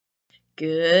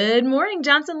Good morning,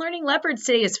 Johnson Learning Leopards.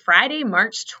 Today is Friday,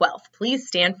 March 12th. Please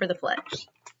stand for the pledge.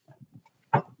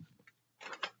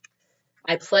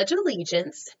 I pledge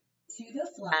allegiance to the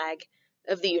flag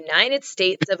of the United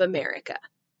States of America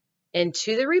and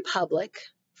to the republic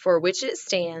for which it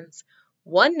stands,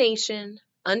 one nation,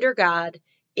 under God,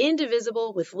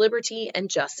 indivisible, with liberty and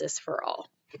justice for all.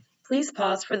 Please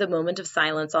pause for the moment of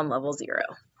silence on level 0.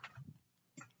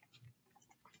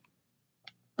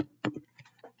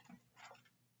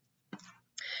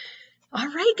 All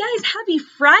right, guys, happy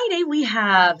Friday. We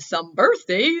have some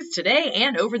birthdays today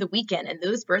and over the weekend, and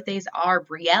those birthdays are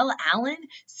Brielle Allen,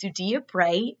 Sudia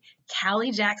Bright,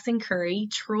 Callie Jackson Curry,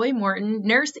 Troy Morton,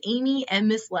 Nurse Amy, and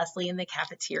Miss Leslie in the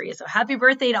cafeteria. So happy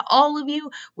birthday to all of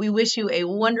you. We wish you a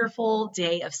wonderful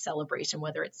day of celebration,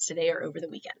 whether it's today or over the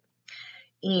weekend.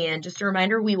 And just a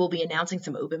reminder, we will be announcing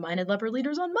some open-minded leopard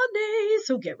leaders on Monday,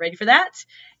 so get ready for that.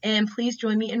 And please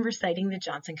join me in reciting the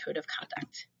Johnson Code of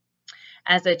Conduct.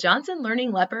 As a Johnson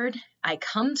Learning Leopard, I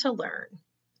come to learn.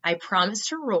 I promise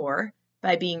to roar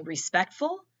by being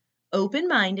respectful,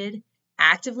 open-minded,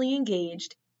 actively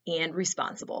engaged, and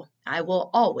responsible. I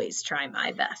will always try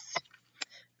my best.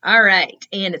 All right,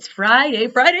 and it's Friday.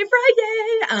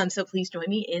 So please join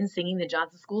me in singing the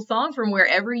Johnson School song from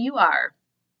wherever you are.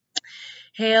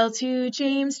 Hail to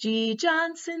James G.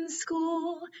 Johnson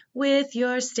School, with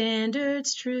your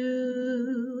standards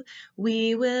true.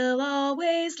 We will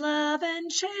always love and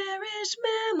cherish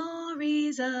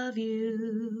memories of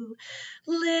you.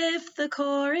 Lift the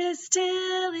chorus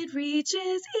till it reaches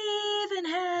even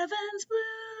heaven's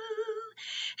blue.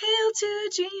 Hail to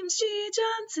James G.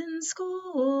 Johnson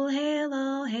School, hail,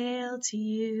 all hail to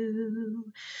you.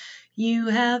 You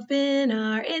have been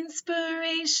our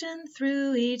inspiration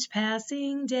through each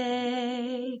passing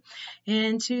day,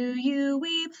 and to you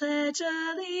we pledge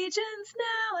allegiance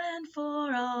now and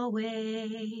for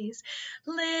always.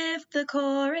 Lift the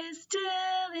chorus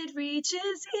till it reaches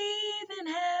even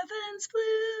heaven's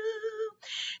blue.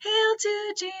 Hail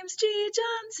to James G.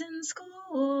 Johnson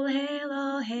School, hail,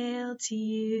 all hail to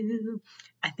you.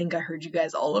 I think I heard you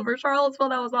guys all over Charlottesville.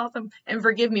 That was awesome. And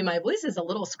forgive me, my voice is a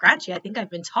little scratchy. I think I've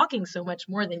been talking so much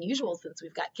more than usual since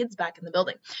we've got kids back in the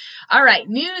building. All right,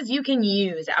 news you can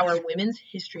use. Our Women's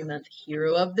History Month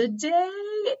hero of the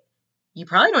day. You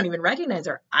probably don't even recognize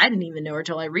her. I didn't even know her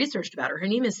till I researched about her. Her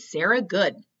name is Sarah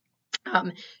Good.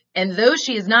 And though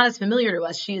she is not as familiar to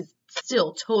us, she is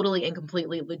still totally and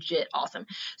completely legit awesome.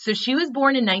 So she was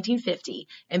born in 1850,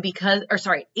 and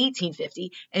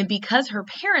because her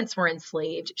parents were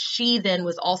enslaved, she then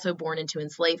was also born into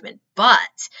enslavement. But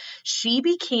she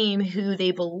became who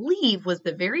they believe was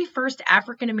the very first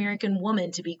African-American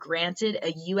woman to be granted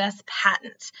a U.S.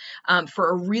 patent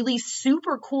for a really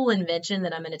super cool invention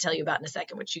that I'm going to tell you about in a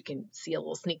second, which you can see a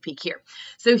little sneak peek here.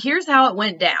 So here's how it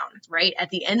went down, right? At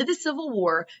the end of the Civil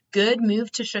War, Good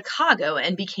moved to Chicago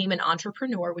and became an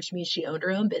entrepreneur, which means she owned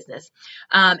her own business.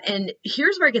 And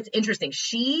here's where it gets interesting.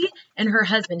 She and her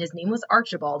husband, his name was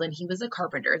Archibald, and he was a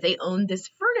carpenter. They owned this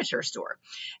furniture store.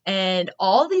 And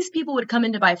all these people would come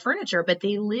in to buy furniture, but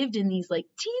they lived in these like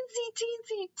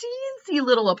teensy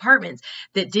little apartments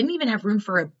that didn't even have room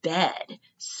for a bed.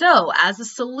 So as a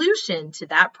solution to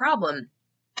that problem,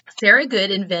 Sarah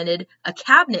Good invented a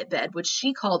cabinet bed, which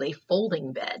she called a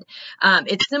folding bed.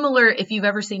 It's similar, if you've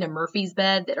ever seen a Murphy's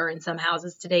bed that are in some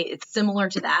houses today, it's similar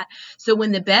to that. So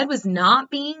when the bed was not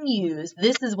being used,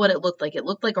 this is what it looked like. It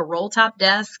looked like a roll-top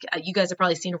desk. You guys have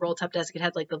probably seen a roll-top desk. It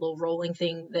had like the little rolling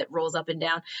thing that rolls up and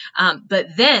down.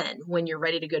 But then when you're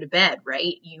ready to go to bed,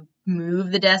 right, you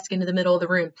move the desk into the middle of the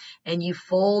room and you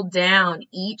fold down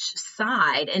each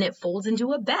side and it folds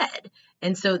into a bed.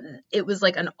 And so it was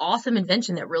like an awesome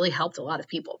invention that really helped a lot of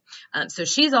people. So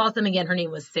she's awesome. Again, her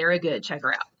name was Sarah Good. Check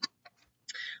her out.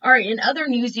 All right, in other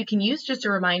news you can use, just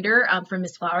a reminder from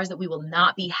Miss Flowers that we will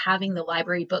not be having the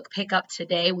library book pickup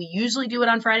today. We usually do it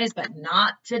on Fridays, but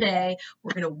not today.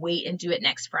 We're going to wait and do it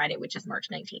next Friday, which is March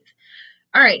 19th.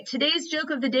 All right, today's joke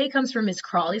of the day comes from Miss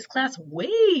Crawley's class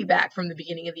way back from the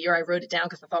beginning of the year. I wrote it down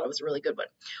because I thought it was a really good one.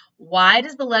 Why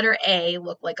does the letter A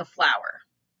look like a flower?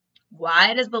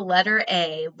 Why does the letter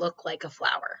A look like a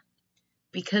flower?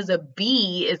 Because a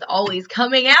bee is always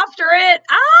coming after it.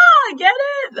 Ah, get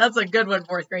it? That's a good one,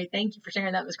 4th grade. Thank you for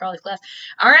sharing that, Miss Crawley's class.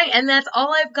 All right, and that's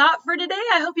all I've got for today.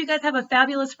 I hope you guys have a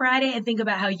fabulous Friday and think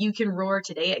about how you can roar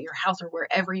today at your house or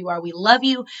wherever you are. We love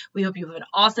you. We hope you have an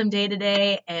awesome day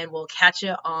today, and we'll catch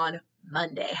you on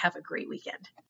Monday. Have a great weekend.